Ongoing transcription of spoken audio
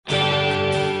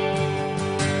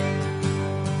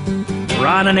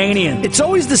Ron Ananian. It's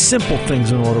always the simple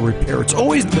things in auto repair. It's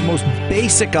always the most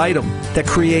basic item that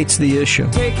creates the issue.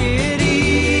 Take it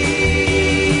easy,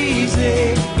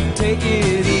 take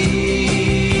it easy.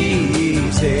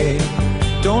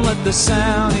 Don't let the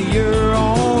sound of your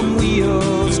own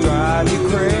wheels drive you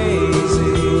crazy.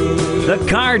 The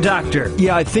Car Doctor.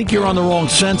 Yeah, I think you're on the wrong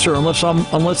sensor, unless I'm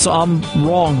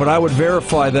wrong, but I would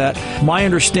verify that. My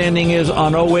understanding is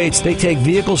on 08s, they take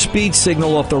vehicle speed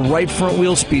signal off the right front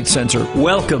wheel speed sensor.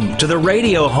 Welcome to the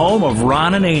radio home of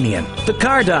Ron Ananian, the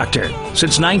Car Doctor.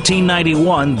 Since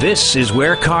 1991, this is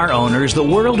where car owners the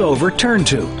world over turn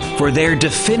to for their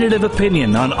definitive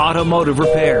opinion on automotive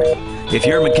repair. If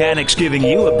your mechanic's giving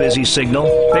you a busy signal,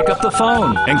 pick up the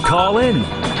phone and call in.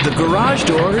 The garage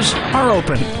doors are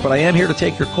open. But I am here to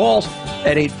take your calls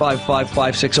at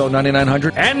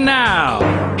 855-560-9900. And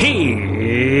now, here's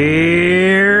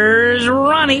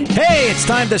Ronnie. Hey, it's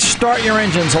time to start your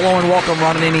engines. Hello and welcome,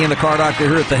 Ron Ananian, the Car Doctor,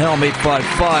 here at the helm,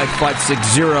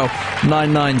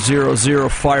 855-560-9900,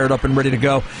 fired up and ready to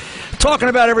go. Talking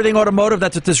about everything automotive.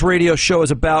 That's what this radio show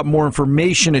is about. More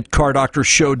information at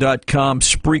cardoctorshow.com,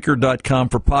 Spreaker.com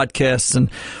for podcasts and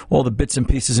all the bits and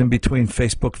pieces in between.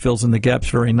 Facebook fills in the gaps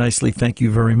very nicely. Thank you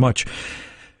very much.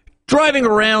 Driving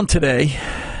around today,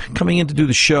 coming in to do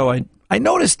the show, I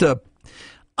noticed I'm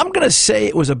going to say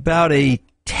it was about a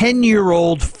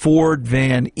 10-year-old Ford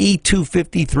van,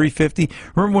 E250, 350.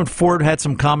 Remember when Ford had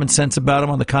some common sense about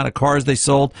them on the kind of cars they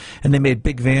sold, and they made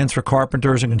big vans for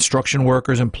carpenters and construction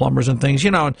workers and plumbers and things,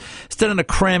 and instead of to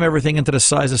cram everything into the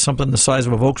size of something the size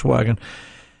of a Volkswagen.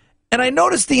 And I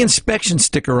noticed the inspection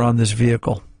sticker on this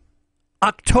vehicle,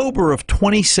 October of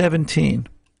 2017.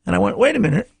 And I went, wait a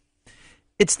minute,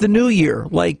 it's the new year.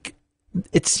 But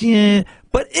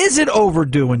is it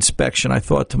overdue inspection, I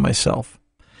thought to myself.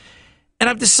 And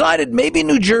I've decided maybe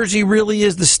New Jersey really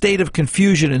is the state of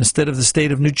confusion instead of the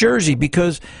state of New Jersey,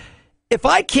 because if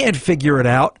I can't figure it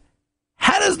out,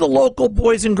 how does the local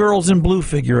boys and girls in blue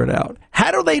figure it out?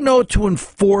 How do they know to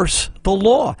enforce the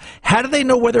law? How do they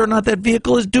know whether or not that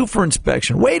vehicle is due for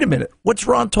inspection? Wait a minute, what's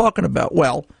Ron talking about?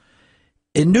 Well,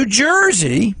 in New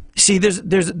Jersey, see,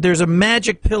 there's a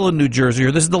magic pill in New Jersey,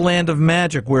 or this is the land of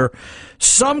magic, where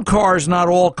some cars, not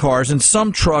all cars, and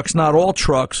some trucks, not all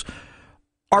trucks,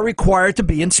 are required to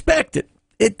be inspected.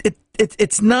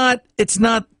 It's not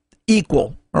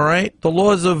equal, all right? The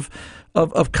laws of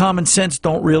common sense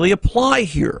don't really apply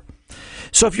here.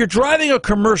 So if you're driving a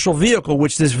commercial vehicle,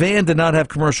 which this van did not have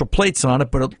commercial plates on it,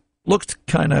 but it looked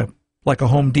kind of like a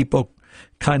Home Depot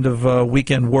kind of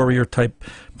weekend warrior type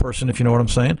person, if you know what I'm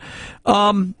saying,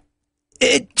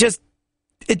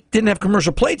 it didn't have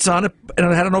commercial plates on it, and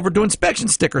it had an overdue inspection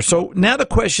sticker. So now the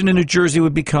question in New Jersey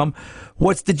would become,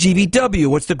 what's the GVW?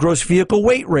 What's the gross vehicle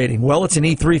weight rating? Well, it's an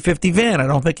E350 van. I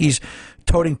don't think he's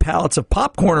toting pallets of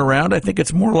popcorn around. I think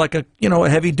it's more like a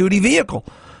heavy-duty vehicle.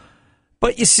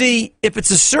 But you see, if it's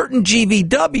a certain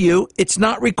GVW, it's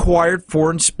not required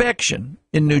for inspection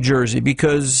in New Jersey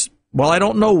because, well, I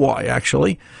don't know why,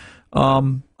 actually.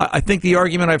 I think the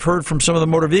argument I've heard from some of the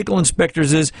motor vehicle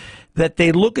inspectors is that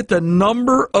they look at the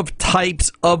number of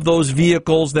types of those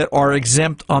vehicles that are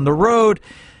exempt on the road,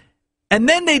 and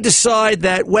then they decide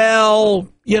that, well,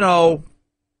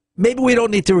 maybe we don't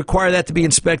need to require that to be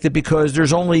inspected because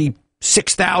there's only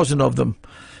 6,000 of them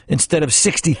instead of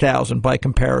 60,000 by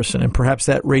comparison, and perhaps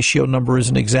that ratio number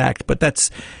isn't exact, but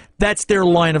that's their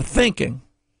line of thinking.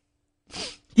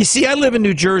 You see, I live in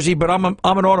New Jersey, but I'm an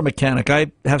auto mechanic.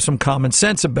 I have some common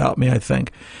sense about me, I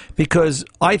think, because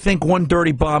I think one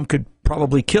dirty bomb could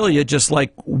probably kill you, just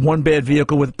like one bad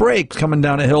vehicle with brakes coming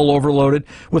down a hill overloaded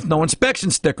with no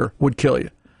inspection sticker would kill you.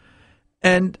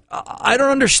 And I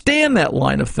don't understand that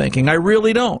line of thinking. I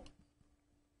really don't.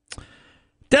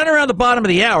 Down around the bottom of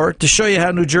the hour, to show you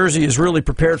how New Jersey is really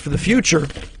prepared for the future,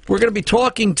 we're going to be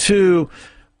talking to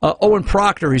Owen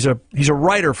Proctor. He's a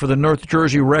writer for the North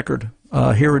Jersey Record.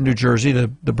 Here in New Jersey,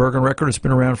 the Bergen Record has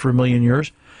been around for a million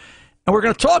years. And we're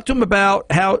going to talk to him about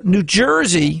how New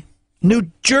Jersey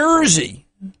needs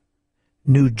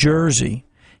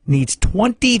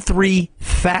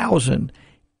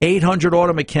 23,800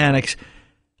 auto mechanics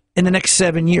in the next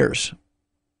 7 years.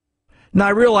 Now,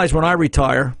 I realize when I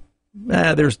retire,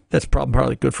 that's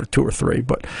probably good for 2 or 3,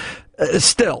 but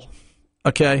still,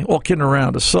 okay, all kidding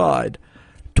around aside,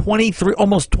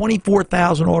 almost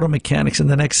 24,000 auto mechanics in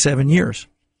the next 7 years.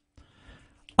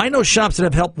 I know shops that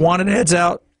have helped wanted ads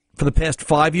out for the past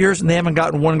 5 years, and they haven't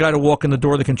gotten one guy to walk in the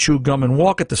door that can chew gum and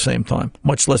walk at the same time,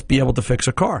 much less be able to fix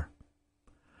a car.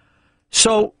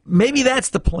 So maybe that's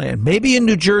the plan. Maybe in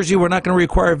New Jersey we're not going to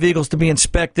require vehicles to be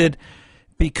inspected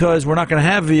because we're not going to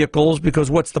have vehicles,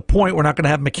 because what's the point? We're not going to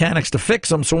have mechanics to fix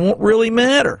them, so it won't really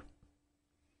matter.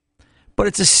 But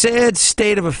it's a sad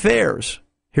state of affairs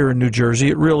here in New Jersey.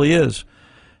 It really is,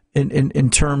 in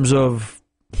terms of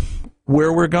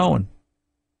where we're going.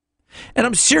 And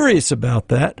I'm serious about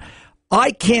that.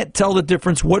 I can't tell the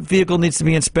difference what vehicle needs to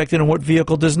be inspected and what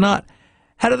vehicle does not.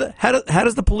 How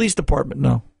does the police department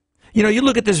know? You know, you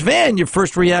look at this van, your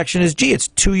first reaction is, gee, it's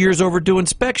 2 years overdue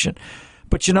inspection.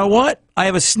 But you know what? I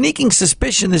have a sneaking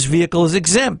suspicion this vehicle is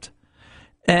exempt.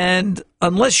 And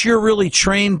unless you're really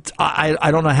trained,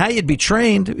 I don't know how you'd be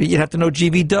trained. You'd have to know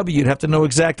GVW. You'd have to know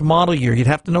exact model year. You'd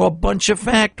have to know a bunch of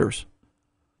factors.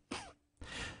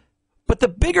 But the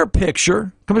bigger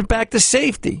picture comes back to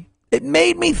safety. It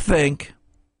made me think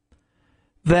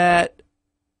that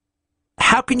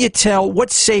how can you tell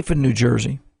what's safe in New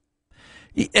Jersey?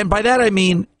 And by that I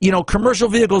mean, you know, commercial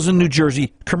vehicles in New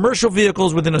Jersey, commercial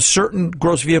vehicles within a certain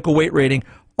gross vehicle weight rating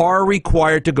are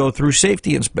required to go through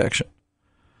safety inspection.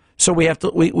 So we have to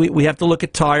we have to look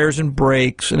at tires and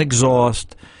brakes and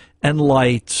exhaust and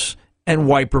lights and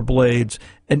wiper blades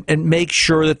and make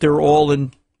sure that they're all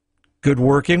in good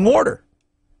working order.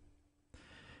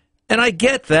 And I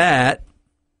get that,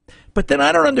 but then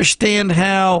I don't understand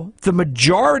how the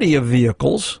majority of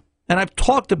vehicles, and I've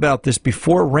talked about this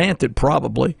before, ranted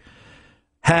probably,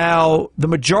 how the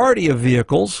majority of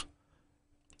vehicles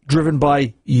driven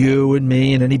by you and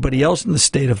me and anybody else in the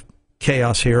state of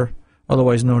chaos here,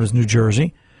 otherwise known as New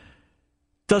Jersey,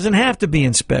 doesn't have to be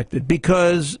inspected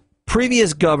because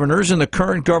previous governors and the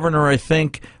current governor, I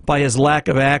think, by his lack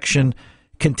of action,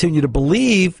 continue to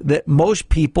believe that most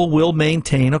people will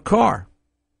maintain a car.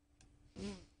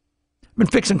 I've been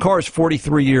fixing cars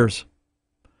 43 years.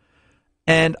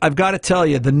 And I've got to tell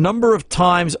you, the number of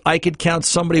times I could count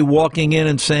somebody walking in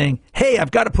and saying, hey,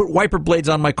 I've got to put wiper blades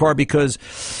on my car because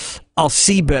I'll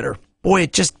see better. Boy,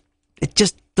 it just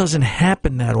doesn't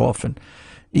happen that often.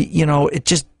 You know, it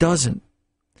just doesn't.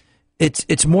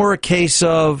 It's more a case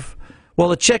of, well,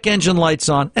 the check engine light's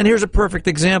on. And here's a perfect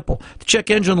example. The check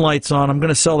engine light's on. I'm going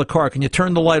to sell the car. Can you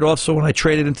turn the light off so when I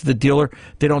trade it into the dealer,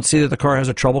 they don't see that the car has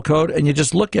a trouble code? And you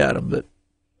just look at them.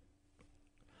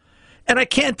 And I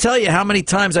can't tell you how many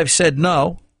times I've said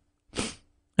no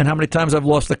and how many times I've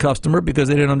lost the customer because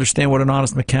they didn't understand what an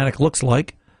honest mechanic looks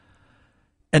like.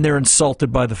 And they're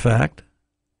insulted by the fact.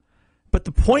 But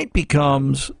the point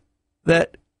becomes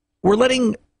that we're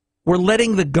letting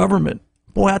the government.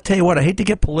 Boy, I'll tell you what, I hate to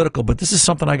get political, but this is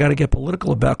something I got to get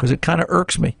political about because it kind of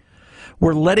irks me.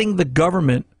 We're letting the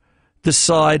government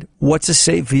decide what's a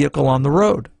safe vehicle on the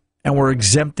road, and we're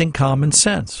exempting common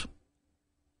sense.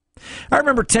 I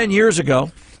remember 10 years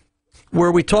ago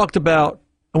where we talked about,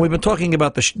 and we've been talking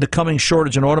about the coming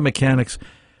shortage in auto mechanics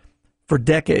for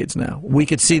decades now. We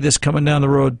could see this coming down the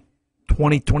road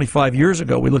 20, 25 years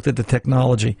ago. We looked at the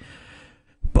technology.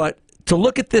 But to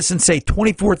look at this and say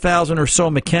 24,000 or so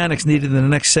mechanics needed in the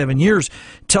next 7 years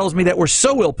tells me that we're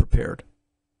so ill-prepared.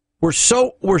 We're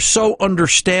so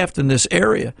understaffed in this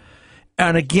area.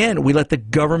 And again, we let the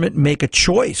government make a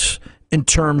choice in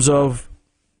terms of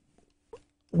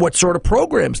what sort of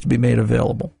programs to be made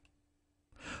available.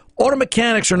 Auto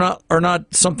mechanics are not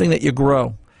something that you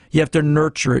grow. You have to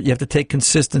nurture it. You have to take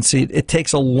consistency. It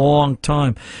takes a long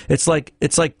time. It's like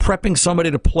prepping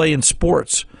somebody to play in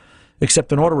sports.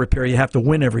 Except in auto repair, you have to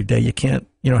win every day. You can't,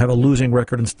 have a losing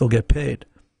record and still get paid.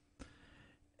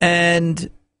 And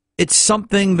it's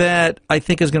something that I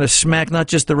think is going to smack not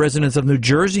just the residents of New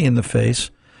Jersey in the face,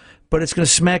 but it's going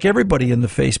to smack everybody in the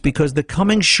face because the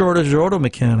coming shortage of auto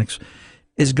mechanics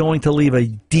is going to leave a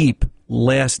deep,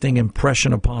 lasting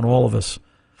impression upon all of us.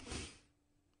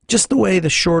 Just the way the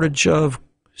shortage of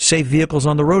safe vehicles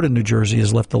on the road in New Jersey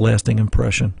has left a lasting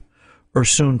impression, or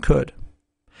soon could.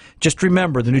 Just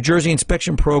remember, the New Jersey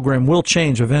inspection program will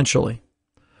change eventually.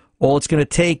 All it's going to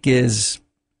take is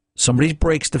somebody's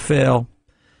brakes to fail,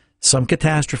 some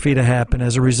catastrophe to happen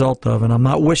as a result of, and I'm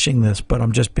not wishing this, but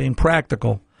I'm just being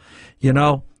practical.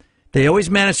 They always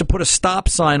manage to put a stop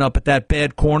sign up at that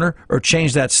bad corner or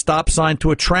change that stop sign to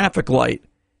a traffic light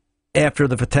after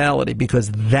the fatality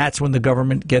because that's when the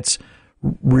government gets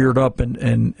reared up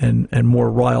and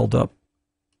more riled up.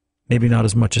 Maybe not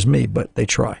as much as me, but they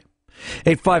try.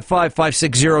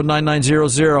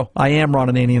 855-560-9900. I am Ron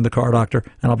Ananian, the Car Doctor,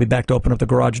 and I'll be back to open up the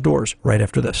garage doors right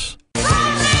after this.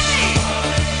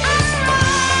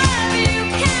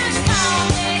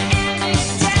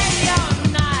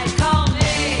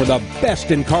 For the best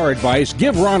in car advice,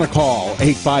 give Ron a call,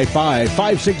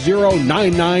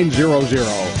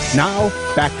 855-560-9900. Now,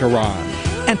 back to Ron.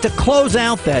 And to close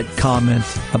out that comment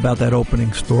about that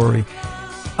opening story,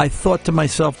 I thought to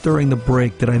myself during the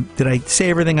break, did I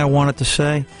say everything I wanted to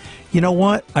say? You know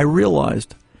what? I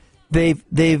realized they've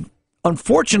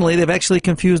unfortunately, they've actually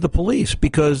confused the police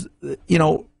because,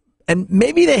 and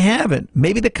maybe they haven't.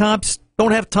 Maybe the cops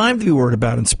don't have time to be worried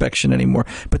about inspection anymore.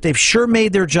 But they've sure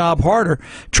made their job harder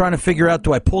trying to figure out,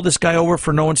 do I pull this guy over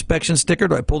for no inspection sticker?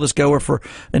 Do I pull this guy over for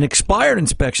an expired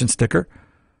inspection sticker?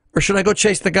 Or should I go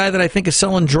chase the guy that I think is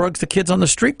selling drugs to kids on the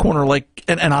street corner?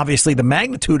 And obviously the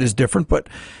magnitude is different, but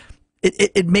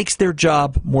it makes their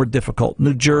job more difficult.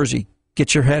 New Jersey,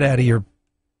 get your head out of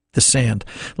the sand.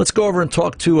 Let's go over and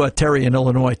talk to Terry in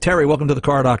Illinois. Terry, welcome to the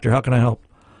Car Doctor. How can I help?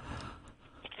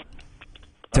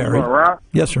 Terry. All right.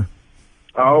 Yes, sir.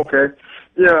 Oh, okay.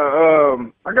 Yeah,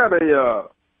 I got a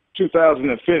 2000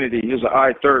 Infiniti. It's an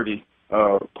i30.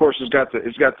 Of course, it's got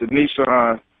the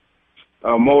Nissan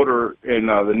motor and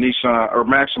the Nissan or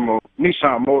Maximo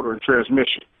Nissan motor and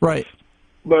transmission. Right.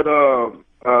 But I've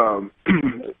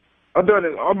done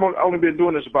it. I've only been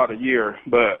doing this about a year.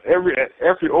 But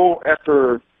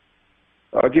after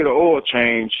I get an oil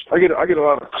change, I get a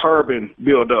lot of carbon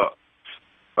build up.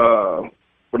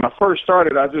 When I first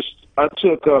started, I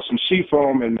took some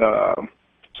Seafoam and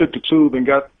took the tube and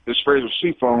got the sprays of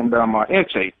Seafoam down my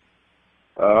intake.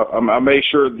 I made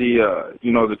sure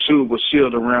the tube was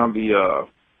sealed around the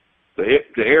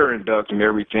air duct and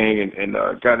everything, and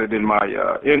got it in my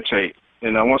intake.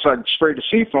 And once I sprayed the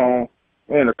Seafoam,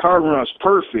 man, the car runs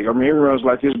perfect. I mean, it runs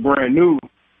like it's brand new.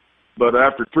 But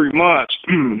after 3 months,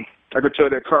 I could tell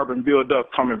that carbon build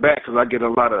up coming back because I get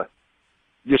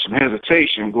some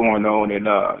hesitation going on, and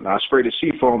I spray the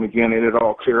Seafoam again, and it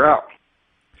all clear out.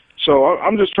 So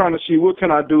I'm just trying to see what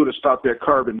can I do to stop that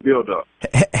carbon buildup.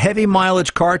 Heavy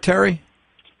mileage car, Terry?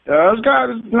 It's got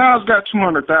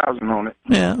 200,000 on it.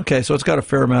 Yeah, okay, so it's got a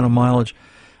fair amount of mileage.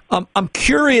 I'm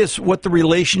curious what the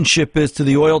relationship is to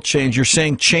the oil change. You're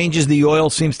saying changes the oil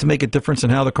seems to make a difference in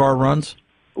how the car runs?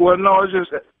 Well, no, it's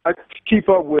just I keep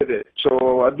up with it.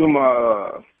 So I do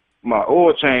my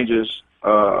oil changes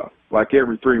like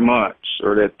every 3 months,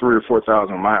 or that 3,000 or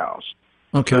 4,000 miles.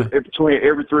 Okay. Between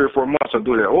every 3 or 4 months, I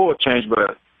do that oil change,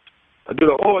 but I do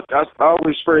the oil. I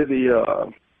always spray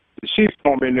the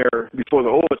Seafoam in there before the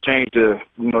oil change to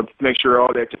make sure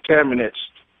all that contaminants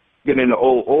get in the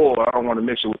old oil. I don't want to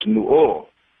mix it with the new oil.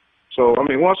 So I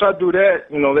mean, once I do that,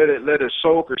 let it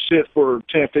soak or sit for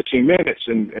 10, 15 minutes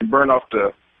and burn off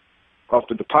the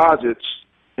deposits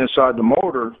inside the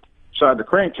motor, inside the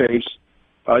crankcase.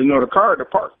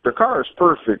 The car is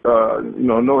perfect.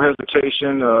 No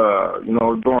hesitation.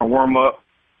 During warm up.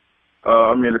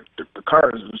 I mean, the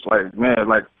car is just like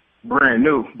brand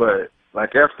new. But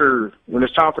like when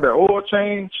it's time for that oil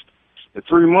change, in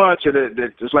 3 months,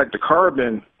 it's like the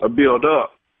carbon will build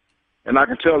up, and I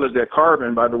can tell it's that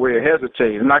carbon by the way it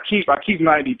hesitates. And I keep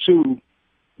 92,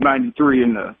 93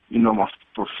 in the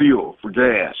for fuel, for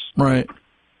gas. Right.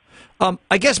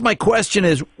 I guess my question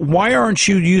is, why aren't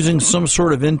you using some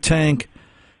sort of in-tank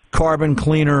carbon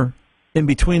cleaner in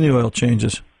between the oil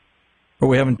changes? Or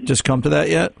we haven't just come to that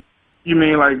yet? You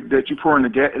mean like that you pour in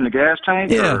the gas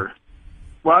tank? Yeah. Or?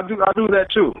 Well, I do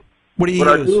that too. What do you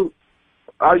use?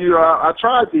 I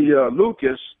tried the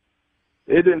Lucas.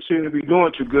 It didn't seem to be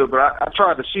doing too good, but I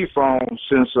tried the Seafoam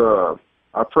since I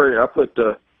put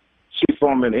the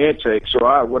Seafoam in the intake. So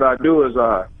what I do is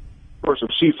I pour some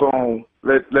Seafoam,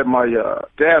 let my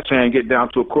gas tank get down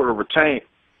to a quarter of a tank,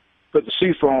 put the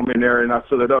Seafoam in there, and I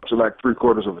fill it up to like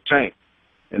 3/4 of a tank.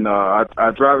 And I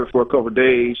drive it for a couple of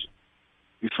days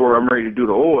before I'm ready to do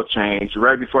the oil change.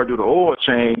 Right before I do the oil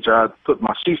change, I put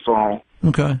my Seafoam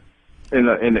in the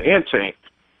intake.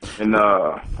 And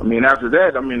after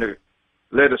that,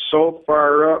 let it soak,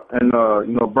 fire up, and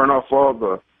burn off all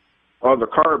the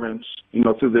carbons,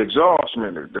 through the exhaust.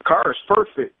 The car is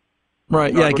perfect.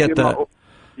 Right. Yeah, I get that.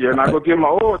 And I go get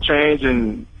my oil change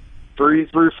in 3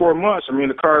 or 4 months.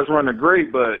 The car is running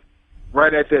great, but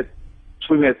right at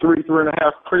between that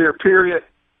 3.5 clear period,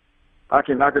 I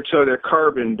can tell that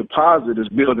carbon deposit is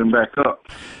building back up.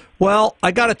 Well,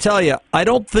 I got to tell you, I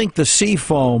don't think the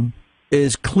Seafoam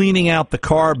is cleaning out the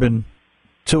carbon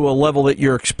to a level that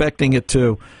you're expecting it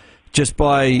to, just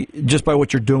by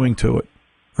what you're doing to it.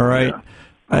 All right,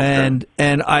 yeah. Okay.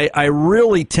 And I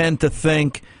really tend to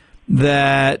think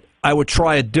that I would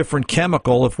try a different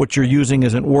chemical if what you're using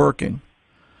isn't working.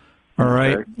 All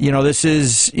right, okay. This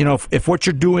is if what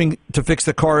you're doing to fix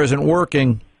the car isn't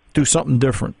working, do something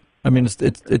different. It's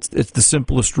the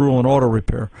simplest rule in auto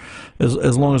repair,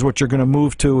 as long as what you're going to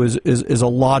move to is a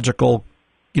logical,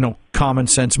 common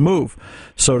sense move,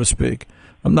 so to speak.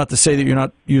 I'm not to say that you're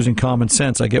not using common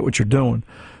sense. I get what you're doing.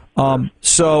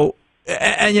 So,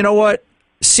 and you know what?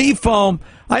 Seafoam,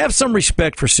 I have some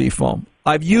respect for Seafoam.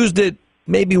 I've used it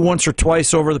maybe once or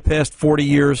twice over the past 40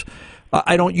 years.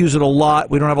 I don't use it a lot.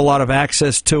 We don't have a lot of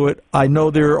access to it. I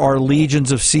know there are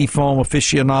legions of Seafoam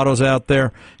aficionados out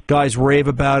there. Guys rave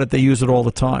about it. They use it all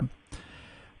the time.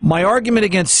 My argument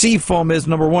against Seafoam is,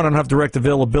 number one, I don't have direct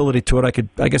availability to it.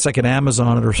 I guess I could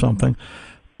Amazon it or something.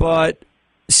 But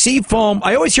Seafoam,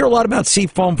 I always hear a lot about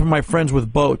Seafoam from my friends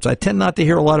with boats. I tend not to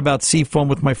hear a lot about Seafoam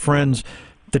with my friends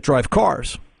that drive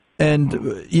cars. And,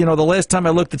 the last time I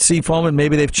looked at Seafoam, and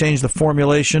maybe they've changed the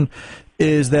formulation,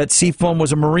 is that Seafoam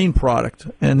was a marine product,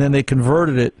 and then they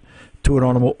converted it to an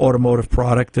automotive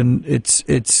product, and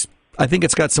I think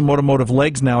it's got some automotive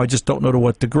legs now. I just don't know to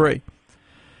what degree.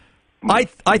 I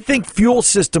think fuel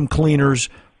system cleaners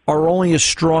are only as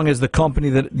strong as the company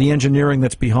the engineering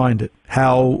that's behind it.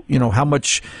 How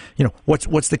much,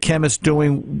 what's the chemist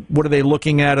doing? What are they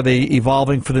looking at? Are they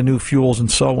evolving for the new fuels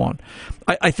and so on?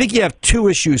 I think you have two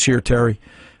issues here, Terry.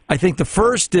 I think the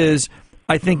first is,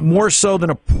 I think more so than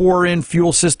a pour-in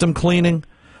fuel system cleaning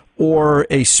or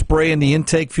a spray in the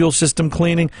intake fuel system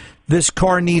cleaning, this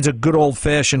car needs a good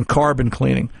old-fashioned carbon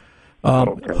cleaning.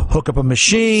 Hook up a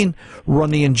machine,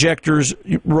 run the injectors,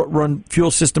 run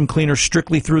fuel system cleaner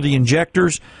strictly through the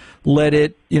injectors, let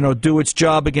it do its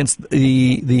job against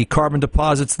the carbon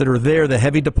deposits that are there, the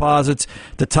heavy deposits,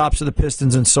 the tops of the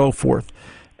pistons, and so forth.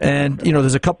 And,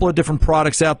 there's a couple of different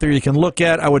products out there you can look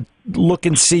at. I would look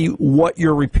and see what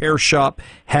your repair shop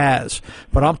has.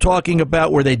 But I'm talking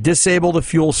about where they disable the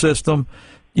fuel system,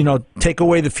 take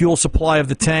away the fuel supply of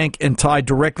the tank and tie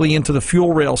directly into the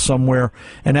fuel rail somewhere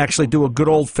and actually do a good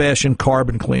old-fashioned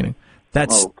carbon cleaning.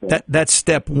 That's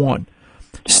step one.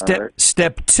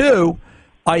 Step two,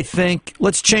 I think,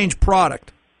 let's change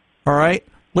product. All right?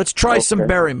 Let's try some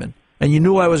Berryman. And you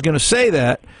knew I was going to say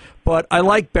that. But I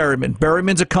like Berryman.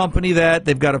 Berryman's a company that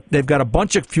they've got a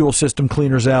bunch of fuel system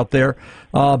cleaners out there.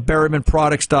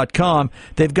 BerrymanProducts.com.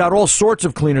 They've got all sorts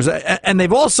of cleaners, and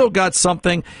they've also got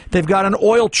something. They've got an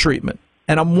oil treatment,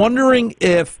 and I'm wondering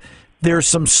if there's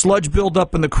some sludge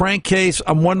buildup in the crankcase.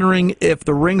 I'm wondering if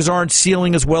the rings aren't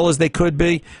sealing as well as they could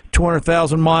be.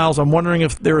 200,000 miles. I'm wondering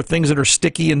if there are things that are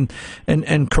sticky and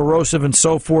corrosive and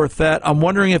so forth. That I'm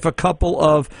wondering if a couple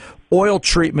of oil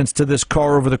treatments to this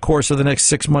car over the course of the next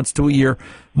 6 months to a year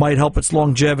might help its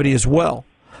longevity as well.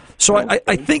 So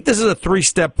I think this is a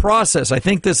three-step process. I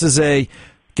think this is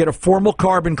get a formal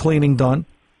carbon cleaning done.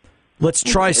 Let's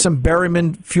try some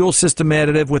Berryman fuel system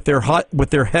additive with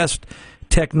their HEST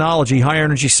technology, high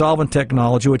energy solvent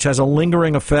technology, which has a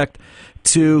lingering effect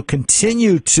to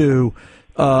continue to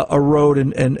erode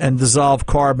and dissolve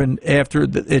carbon after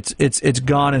it's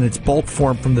gone in its bulk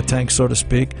form from the tank, so to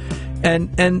speak.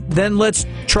 And then let's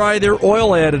try their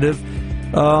oil additive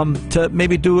to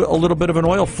maybe do a little bit of an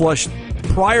oil flush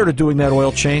prior to doing that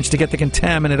oil change to get the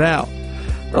contaminant out.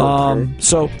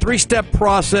 So three-step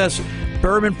process.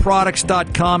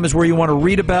 BerrymanProducts.com is where you want to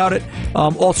read about it.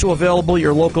 Also available at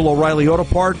your local O'Reilly Auto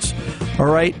Parts. All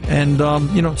right, and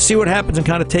see what happens and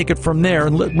kind of take it from there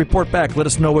and report back. Let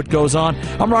us know what goes on.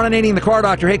 I'm Ron Ananian, the Car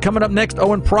Doctor. Hey, coming up next,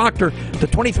 Owen Proctor, the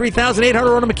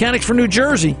 23,800 auto mechanics for New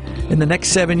Jersey in the next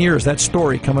 7 years. That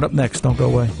story coming up next. Don't go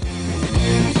away.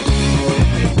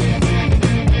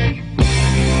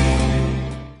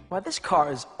 Well, this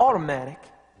car is automatic.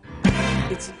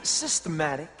 It's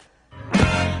systematic.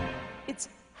 It's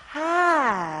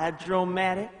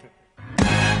hydromatic.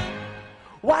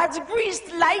 Why, it's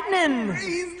greased lightning.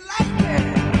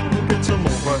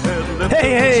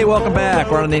 Hey, welcome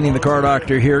back. Ron Ananian, the Car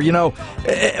Doctor here.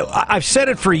 I've said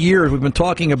it for years. We've been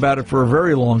talking about it for a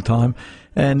very long time.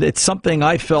 And it's something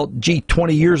I felt,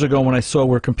 20 years ago when I saw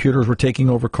where computers were taking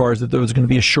over cars, that there was going to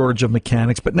be a shortage of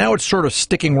mechanics. But now it's sort of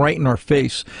sticking right in our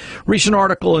face. Recent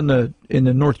article in the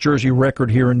North Jersey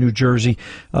Record here in New Jersey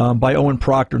by Owen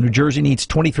Proctor. New Jersey needs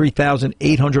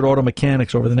 23,800 auto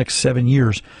mechanics over the next 7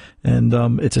 years. And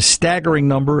it's a staggering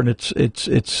number, and it's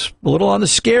a little on the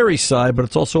scary side, but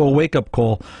it's also a wake-up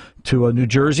call to New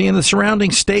Jersey and the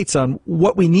surrounding states on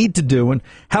what we need to do and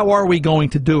how are we going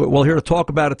to do it. Well, here to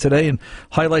talk about it today and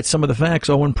highlight some of the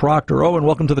facts, Owen Proctor. Owen,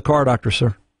 welcome to the Car Doctor,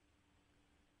 sir.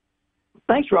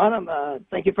 Thanks, Ron.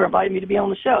 Thank you for inviting me to be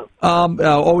on the show.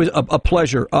 Always a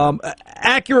pleasure.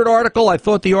 Accurate article. I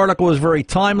thought the article was very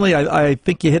timely. I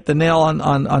think you hit the nail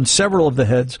on several of the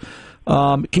heads.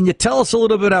 Can you tell us a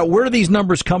little bit about where do these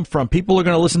numbers come from? People are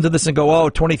going to listen to this and go,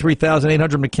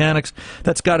 23,800 mechanics.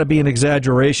 That's got to be an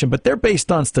exaggeration. But they're based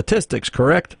on statistics,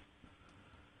 correct?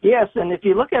 Yes, and if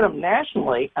you look at them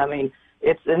nationally, I mean,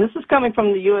 and this is coming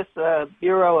from the U.S.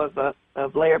 Bureau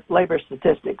of Labor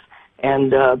Statistics.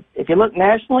 And if you look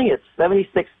nationally, it's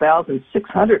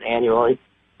 76,600 annually.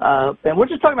 And we're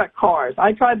just talking about cars.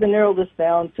 I tried to narrow this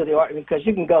down to the art because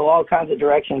you can go all kinds of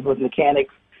directions with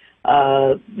mechanics.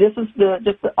 This is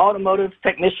just the automotive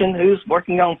technician who's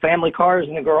working on family cars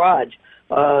in the garage.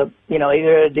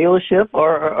 Either a dealership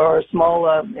or a small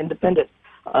independent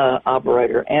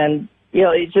operator. And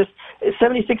it's just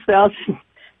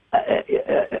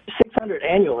 76,600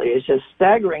 annually is just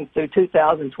staggering through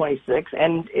 2026,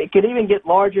 and it could even get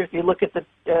larger if you look at the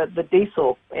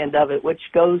diesel end of it, which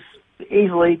goes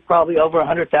easily probably over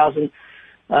 100,000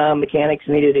 mechanics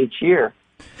needed each year,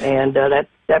 and that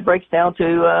breaks down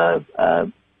to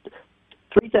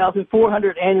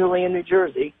 3,400 annually in New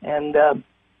Jersey, and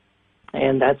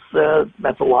that's a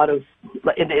lot of.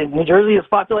 In New Jersey has a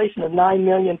population of 9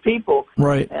 million people,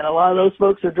 right? And a lot of those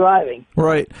folks are driving,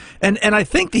 right? And I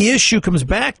think the issue comes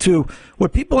back to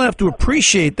what people have to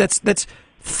appreciate. That's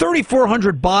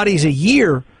 3,400 bodies a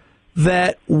year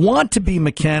that want to be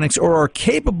mechanics or are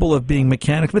capable of being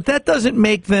mechanics, but that doesn't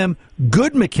make them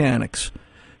good mechanics.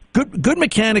 Good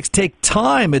mechanics take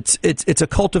time. It's a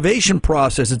cultivation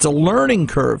process. It's a learning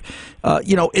curve.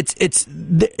 It's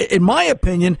in my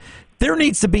opinion, there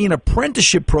needs to be an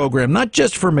apprenticeship program, not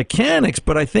just for mechanics,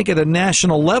 but I think at a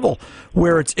national level,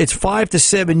 where it's 5 to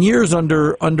 7 years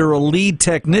under a lead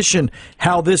technician.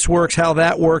 How this works, how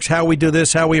that works, how we do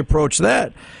this, how we approach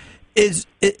that. Is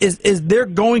there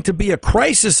going to be a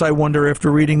crisis, I wonder,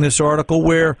 after reading this article,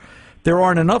 where there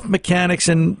aren't enough mechanics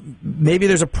and maybe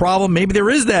there's a problem? Maybe there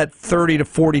is that 30 to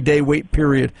 40 day wait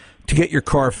period to get your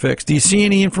car fixed. Do you see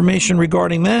any information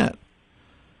regarding that?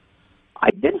 I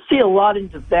didn't see a lot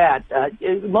into that.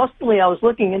 Mostly I was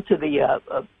looking into the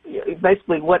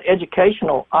basically what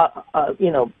educational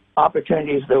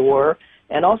opportunities there were,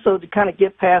 and also to kind of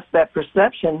get past that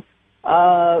perception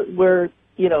where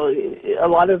a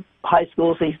lot of high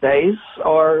schools these days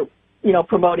are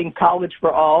promoting college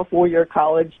for all, 4-year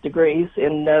college degrees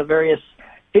in various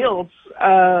fields,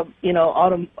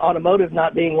 automotive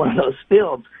not being one of those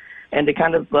fields, and to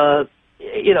kind of,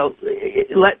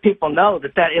 let people know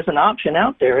that is an option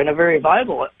out there, and a very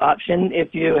viable option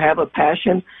if you have a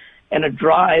passion and a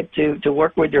drive to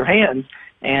work with your hands.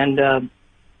 And,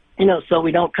 so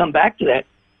we don't come back to that.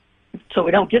 So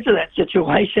we don't get to that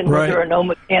situation where there are no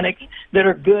mechanics that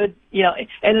are good,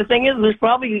 And the thing is, there's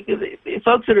probably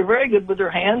folks that are very good with their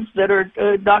hands that are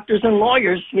doctors and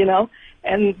lawyers,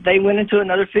 and they went into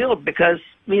another field because,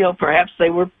 perhaps they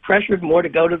were pressured more to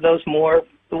go to those more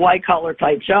white-collar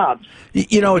type jobs.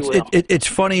 It's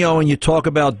funny, Owen, you talk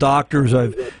about doctors.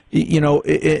 In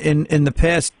the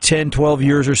past 10, 12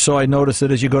 years or so, I noticed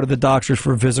that as you go to the doctors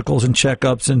for physicals and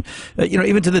checkups, and,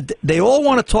 even they all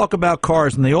want to talk about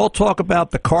cars, and they all talk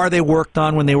about the car they worked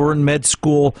on when they were in med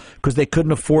school because they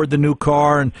couldn't afford the new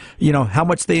car, and, how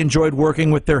much they enjoyed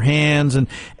working with their hands.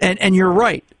 And you're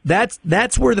right.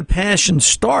 That's where the passion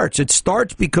starts. It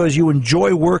starts because you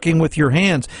enjoy working with your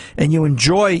hands and you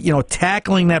enjoy,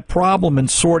 tackling that problem and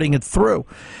sorting it through.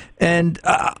 And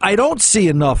I don't see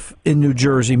enough in New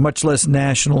Jersey, much less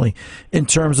nationally, in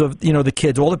terms of, the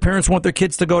kids. All the parents want their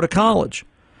kids to go to college.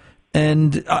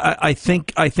 And I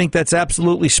think that's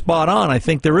absolutely spot on. I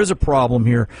think there is a problem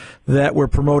here that we're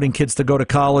promoting kids to go to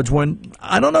college when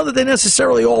I don't know that they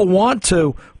necessarily all want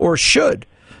to or should.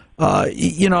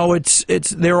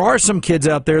 There are some kids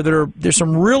out there there's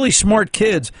some really smart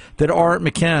kids that aren't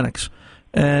mechanics.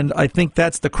 And I think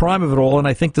that's the crime of it all. And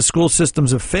I think the school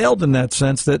systems have failed in that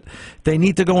sense, that they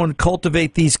need to go and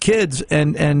cultivate these kids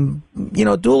and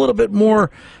do a little bit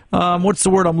more, what's the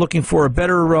word I'm looking for? A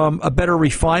better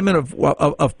refinement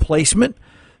of placement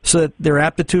so that their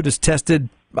aptitude is tested,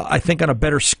 I think, on a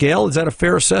better scale. Is that a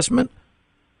fair assessment?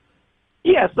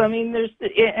 Yes, I mean,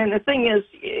 and the thing is,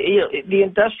 the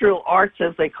industrial arts,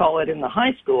 as they call it in the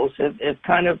high schools, have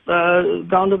kind of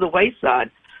gone to the wayside.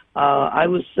 I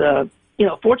was,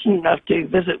 fortunate enough to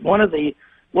visit one of the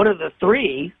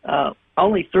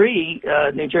only three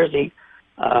New Jersey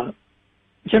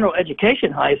general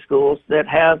education high schools that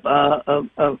have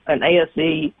an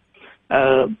ASE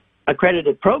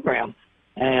accredited program,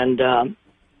 and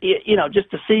just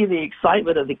to see the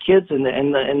excitement of the kids in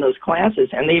those classes,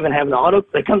 and they even have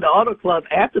they come to auto club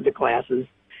after the classes.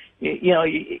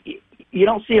 You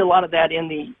don't see a lot of that in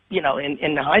the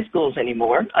in the high schools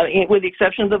anymore. I mean, with the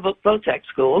exception of the Votech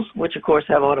schools, which of course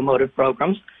have automotive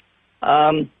programs.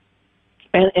 And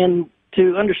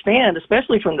to understand,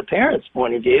 especially from the parents'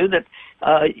 point of view, that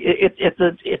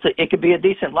it could be a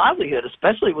decent livelihood,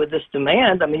 especially with this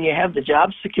demand. I mean, you have the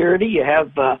job security, you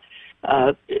have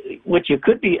which you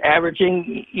could be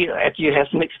averaging, after you have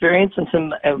some experience and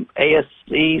some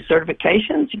ASE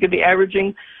certifications, you could be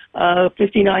averaging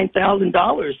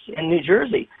 $59,000 in New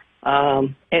Jersey.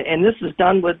 And this is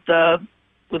done with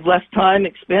less time,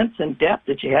 expense, and depth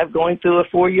that you have going through a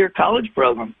 4-year college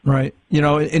program. Right.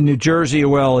 In New Jersey,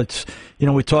 well, it's,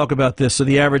 we talk about this. So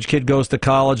the average kid goes to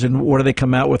college, and what do they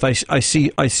come out with? I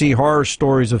see horror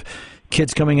stories of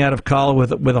kids coming out of college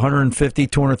with $150,000,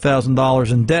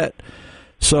 $200,000 in debt.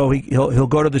 So he'll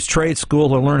go to this trade school.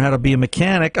 He'll learn how to be a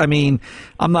mechanic. I mean,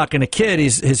 I'm not going to kid.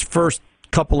 His first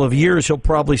couple of years, he'll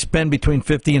probably spend between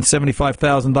 $50,000 and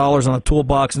 $75,000 on a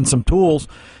toolbox and some tools.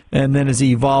 And then as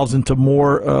he evolves into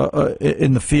more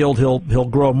in the field, he'll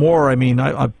grow more. I mean,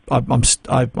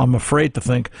 I'm afraid to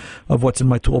think of what's in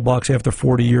my toolbox after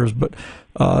 40 years. But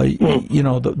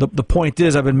the point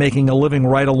is, I've been making a living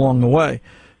right along the way.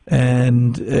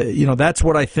 And, that's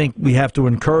what I think we have to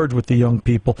encourage with the young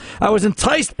people. I was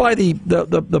enticed by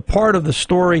the part of the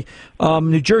story.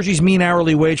 New Jersey's mean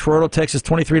hourly wage for auto techs is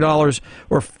 $23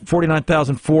 or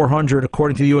 $49,400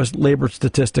 according to the U.S. labor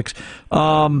statistics.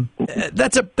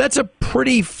 That's a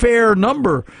pretty fair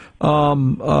number. At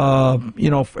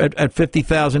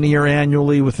 $50,000 a year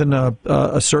annually within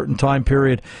a certain time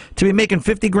period, to be making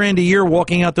 $50,000 a year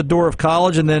walking out the door of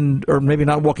college, and then, or maybe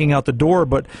not walking out the door,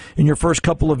 but in your first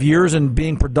couple of years and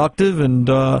being productive, and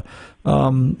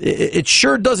it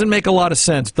sure doesn't make a lot of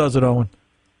sense, does it, Owen?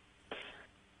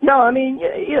 No, I mean,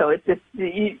 it's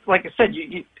like I said,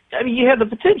 you have the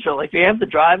potential if you have the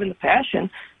drive and the passion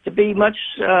to be much,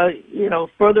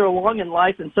 further along in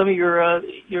life than some of your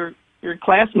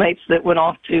classmates that went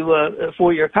off to a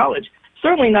 4-year college.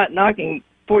 Certainly not knocking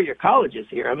 4-year colleges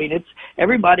here. I mean, it's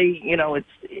everybody,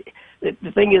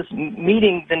 the thing is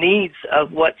meeting the needs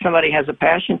of what somebody has a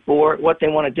passion for, what they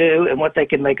want to do, and what they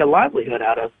can make a livelihood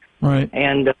out of. Right.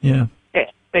 And, yeah.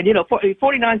 And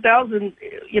 49,000,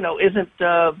 isn't,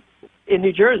 in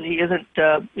New Jersey, isn't,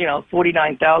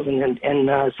 49,000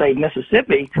 in say,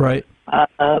 Mississippi. Right.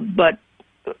 But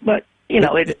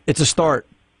it's a start.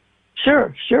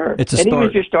 Sure. It's a and start. even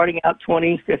if you're starting out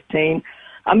 20, 15,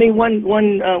 I mean, one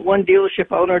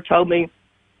dealership owner told me,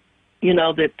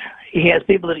 that he has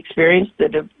people that experienced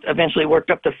that have eventually worked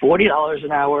up to $40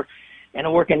 an hour and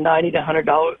are working 90 to 100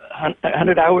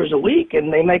 hours a week,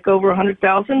 and they make over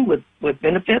 $100,000 with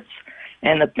benefits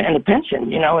and the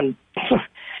pension, and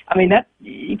I mean, that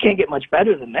you can't get much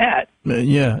better than that.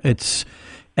 Yeah,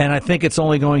 and I think it's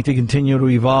only going to continue to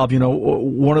evolve.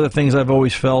 One of the things I've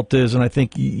always felt is, and I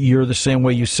think you're the same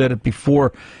way, you said it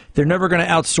before, they're never going to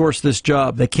outsource this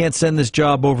job. They can't send this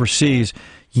job overseas.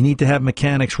 You need to have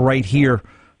mechanics right here,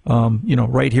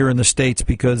 right here in the States,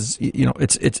 because,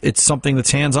 it's something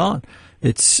that's hands-on.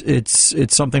 It's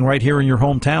something right here in your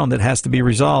hometown that has to be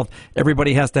resolved.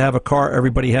 Everybody has to have a car.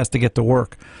 Everybody has to get to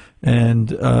work.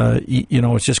 And,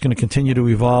 it's just going to continue to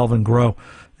evolve and grow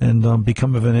and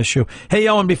become of an issue. Hey,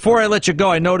 Owen, before I let you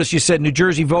go, I noticed you said New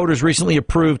Jersey voters recently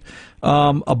approved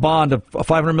a bond of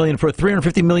 $500 million for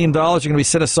 $350 million. Are going to be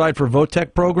set aside for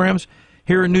VOTEC programs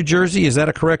here in New Jersey. Is that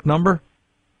a correct number?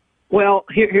 Well,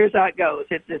 here's how it goes.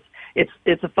 It was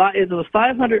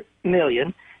 $500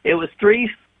 million. It was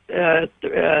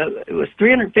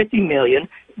 $350 million,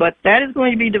 but that is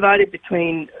going to be divided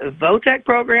between VOTEC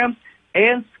programs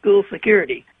and school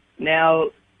security. Now,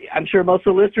 I'm sure most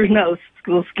of the listeners know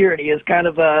school security is kind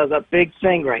of a big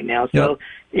thing right now. So,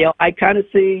 yep. I kind of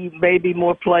see maybe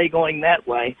more play going that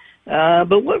way.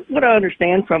 But what I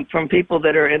understand from people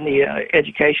that are in the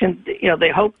education, they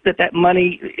hope that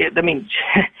money,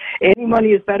 any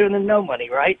money is better than no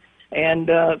money, right? And,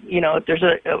 if there's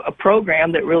a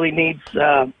program that really needs,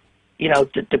 to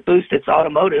boost its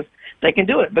automotive, they can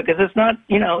do it, because it's not,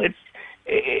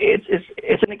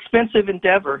 it's an expensive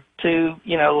endeavor to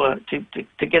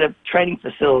get a training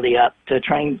facility up to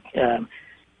train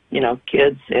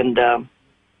kids and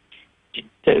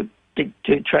to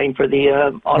train for the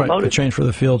automotive. Right, to train for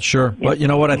the field, sure. Yeah. But you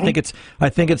know what? I think it's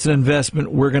an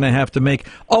investment we're going to have to make.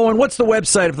 Oh, and what's the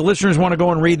website? If the listeners want to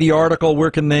go and read the article,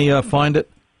 where can they find it?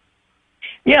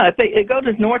 Yeah, if they go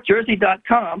to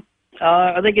northjersey.com,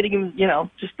 are they getting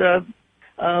just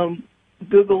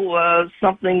Google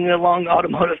something along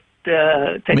automotive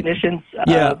technicians?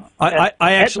 Yeah, I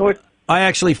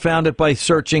actually found it by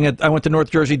searching it. I went to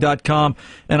northjersey.com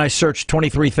and I searched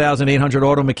 23,800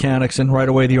 auto mechanics, and right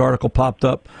away the article popped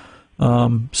up.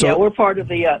 Yeah, we're part of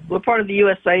the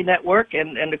USA Network,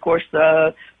 and of course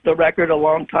the Record, a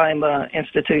long-time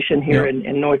institution here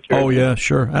in North Jersey. Oh yeah,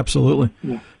 sure, absolutely.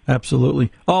 Yeah.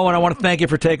 Absolutely. Oh, and I want to thank you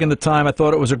for taking the time. I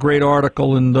thought it was a great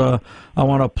article, and I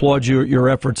want to applaud your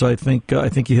efforts. I think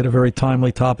you hit a very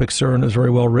timely topic, sir, and it was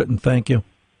very well written. Thank you.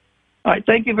 All right,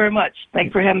 thank you very much. Thank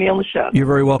you for having me on the show. You're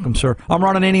very welcome, sir. I'm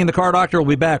Ron Ananian, the Car Doctor. We'll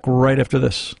be back right after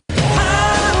this.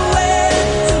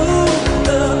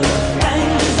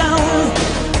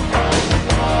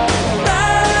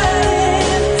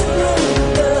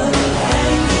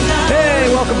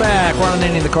 Ron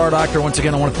Ananian, the Car Doctor. Once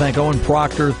again, I want to thank Owen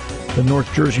Proctor, the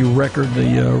North Jersey Record.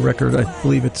 The record, I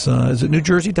believe it's, is it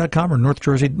NewJersey.com or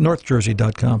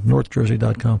NorthJersey.com?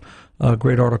 NorthJersey.com.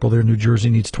 Great article there. New Jersey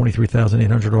needs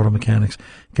 23,800 auto mechanics.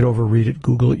 Get over, read it,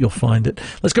 Google it, you'll find it.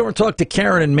 Let's go over and talk to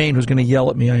Karen in Maine, who's going to yell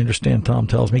at me. I understand Tom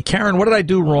tells me. Karen, what did I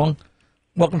do wrong?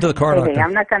 Welcome to the Car Doctor.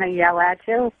 I'm not going to yell at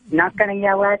you.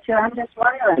 I'm just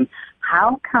wondering,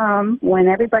 how come when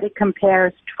everybody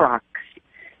compares trucks,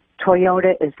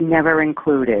 Toyota is never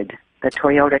included? The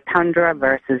Toyota Tundra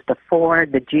versus the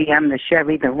Ford, the GM, the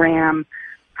Chevy, the Ram.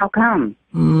 How come?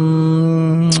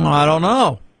 I don't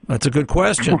know. That's a good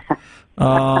question.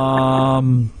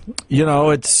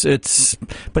 It's.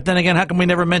 But then again, how come we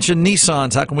never mention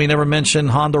Nissans? How come we never mention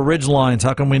Honda Ridgelines?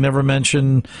 How come we never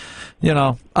mention,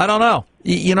 I don't know.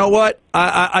 You know what?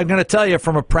 I'm going to tell you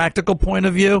from a practical point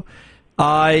of view.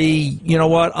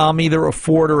 I'm either a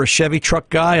Ford or a Chevy truck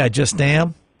guy. I just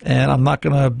am, and I'm not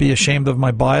going to be ashamed of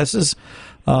my biases.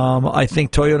 I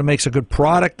think Toyota makes a good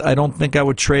product. I don't think I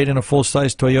would trade in a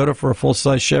full-size Toyota for a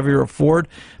full-size Chevy or a Ford,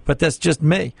 but that's just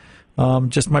me,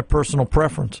 just my personal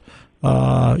preference.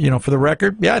 For the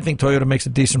record, yeah, I think Toyota makes a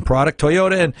decent product.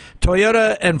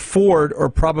 Toyota and Ford are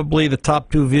probably the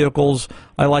top two vehicles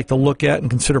I like to look at and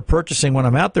consider purchasing when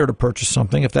I'm out there to purchase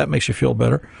something, if that makes you feel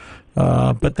better.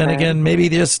 But then again, maybe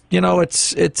just,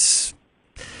 it's,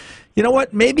 you know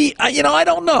what, maybe, I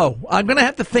don't know. I'm going to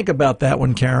have to think about that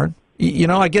one, Karen.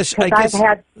 I guess. Go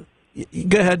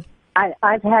ahead.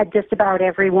 I've had just about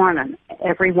every one,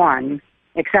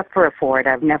 except for a Ford.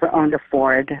 I've never owned a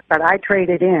Ford, but I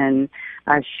traded in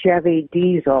a Chevy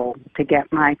diesel to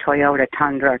get my Toyota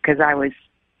Tundra because I was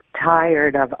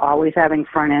tired of always having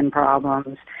front end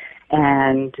problems,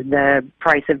 and the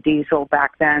price of diesel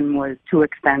back then was too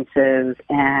expensive,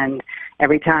 and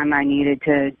every time I needed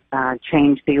to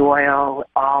change the oil,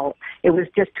 it was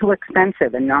just too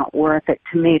expensive and not worth it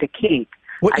to me to keep.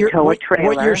 What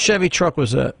year Chevy truck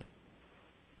was that?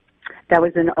 That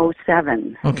was in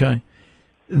 07. Okay.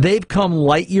 They've come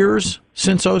light years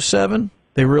since 07.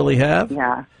 They really have.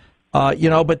 Yeah.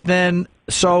 But then,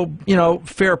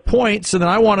 fair point. So then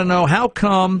I want to know, how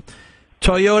come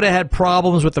Toyota had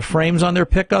problems with the frames on their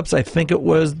pickups? I think it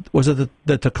was it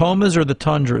the Tacomas or the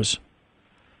Tundras?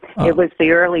 It was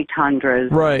the early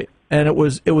Tundras. Right. And it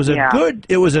was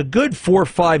a good 4 or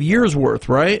 5 years worth,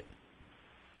 right?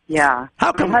 Yeah.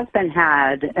 How come? My husband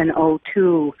had an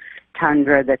 02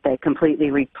 Tundra that they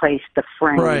completely replaced the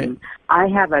frame. Right. I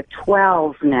have a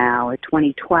 12 now, a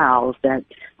 2012 that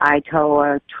I tow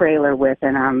a trailer with,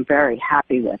 and I'm very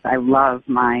happy with. I love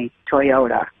my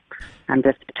Toyota. I'm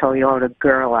just a Toyota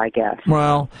girl, I guess.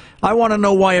 Well, I want to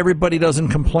know why everybody doesn't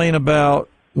complain about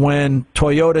when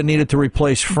Toyota needed to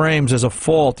replace frames as a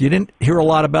fault. You didn't hear a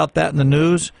lot about that in the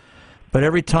news, but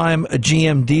every time a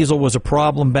GM diesel was a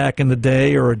problem back in the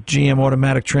day, or a GM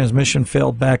automatic transmission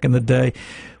failed back in the day,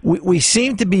 we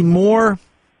seem to be more,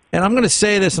 and I'm going to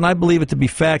say this, and I believe it to be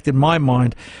fact in my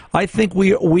mind. I think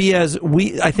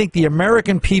I think the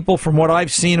American people, from what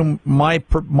I've seen, in my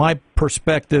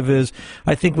perspective is,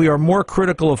 I think we are more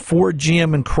critical of Ford,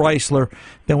 GM, and Chrysler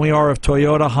than we are of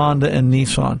Toyota, Honda, and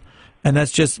Nissan. And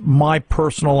that's just my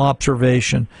personal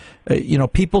observation.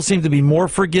 People seem to be more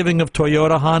forgiving of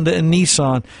Toyota, Honda, and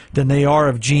Nissan than they are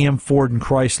of GM, Ford, and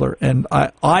Chrysler. And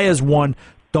I as one,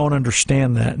 don't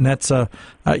understand that. And that's what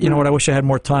I wish I had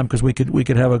more time, because we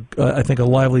could have I think a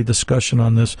lively discussion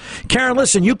on this. Karen,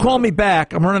 listen, you call me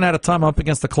back. I'm running out of time. I'm up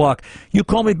against the clock. You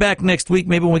call me back next week,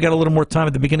 maybe when we got a little more time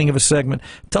at the beginning of a segment.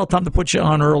 Tell Tom to put you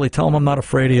on early. Tell him I'm not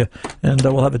afraid of you, and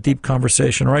we'll have a deep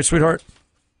conversation. All right, sweetheart?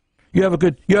 You have a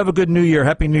good New Year.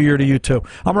 Happy New Year to you too.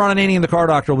 I'm Ron Ananian, the Car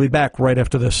Doctor. We'll be back right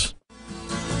after this.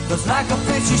 'Cause like a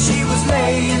picture she was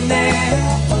laying there,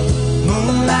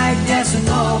 moonlight dancing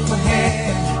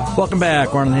overhead. Welcome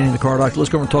back, Ron Ananian, the Car Doctor. Let's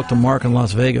go over and talk to Mark in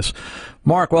Las Vegas.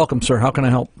 Mark, welcome, sir. How can I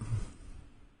help?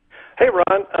 Hey,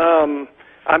 Ron.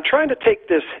 I'm trying to take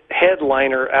this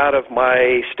headliner out of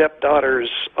my stepdaughter's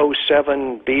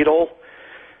 07 Beetle,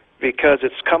 because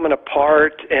it's coming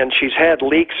apart, and she's had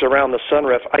leaks around the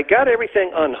sunroof. I got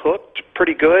everything unhooked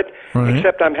pretty good, right,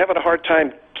 except I'm having a hard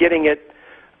time getting it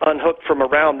unhooked from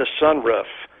around the sunroof.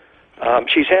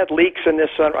 She's had leaks in this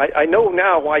sunroof. I know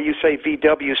now why you say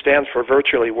VW stands for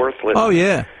virtually worthless. Oh,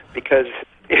 yeah. Because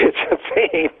it's a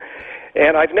pain.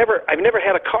 And I've never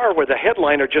had a car where the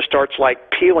headliner just starts like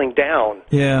peeling down.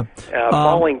 Yeah.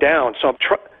 Falling down. So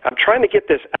I'm trying to get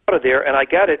this out of there, and I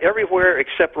got it everywhere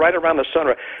except right around the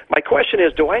sunroof. My question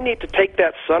is, do I need to take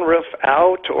that sunroof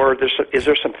out, or is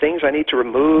there some things I need to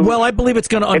remove? Well, I believe it's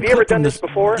going to unclip. Have you ever done this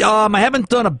before? I haven't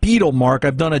done a Beetle, Mark.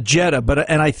 I've done a Jetta,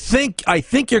 and I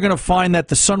think you're going to find that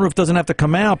the sunroof doesn't have to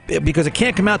come out because it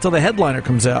can't come out till the headliner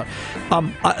comes out.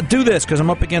 Do this because I'm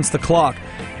up against the clock.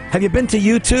 Have you been to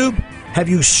YouTube? Have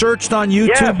you searched on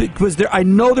YouTube? Yes. Because I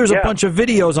know there's a bunch of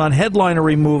videos on headliner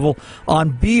removal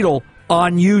on Beetle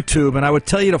on YouTube, and I would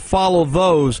tell you to follow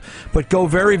those, but go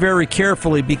very, very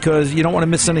carefully because you don't want to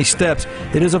miss any steps.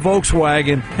 It is a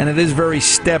Volkswagen, and it is very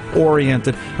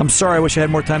step-oriented. I'm sorry, I wish I had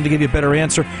more time to give you a better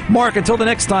answer. Mark, until the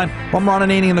next time, I'm Ron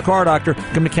Ananian, the Car Doctor.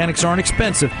 Mechanics aren't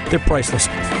expensive. They're priceless.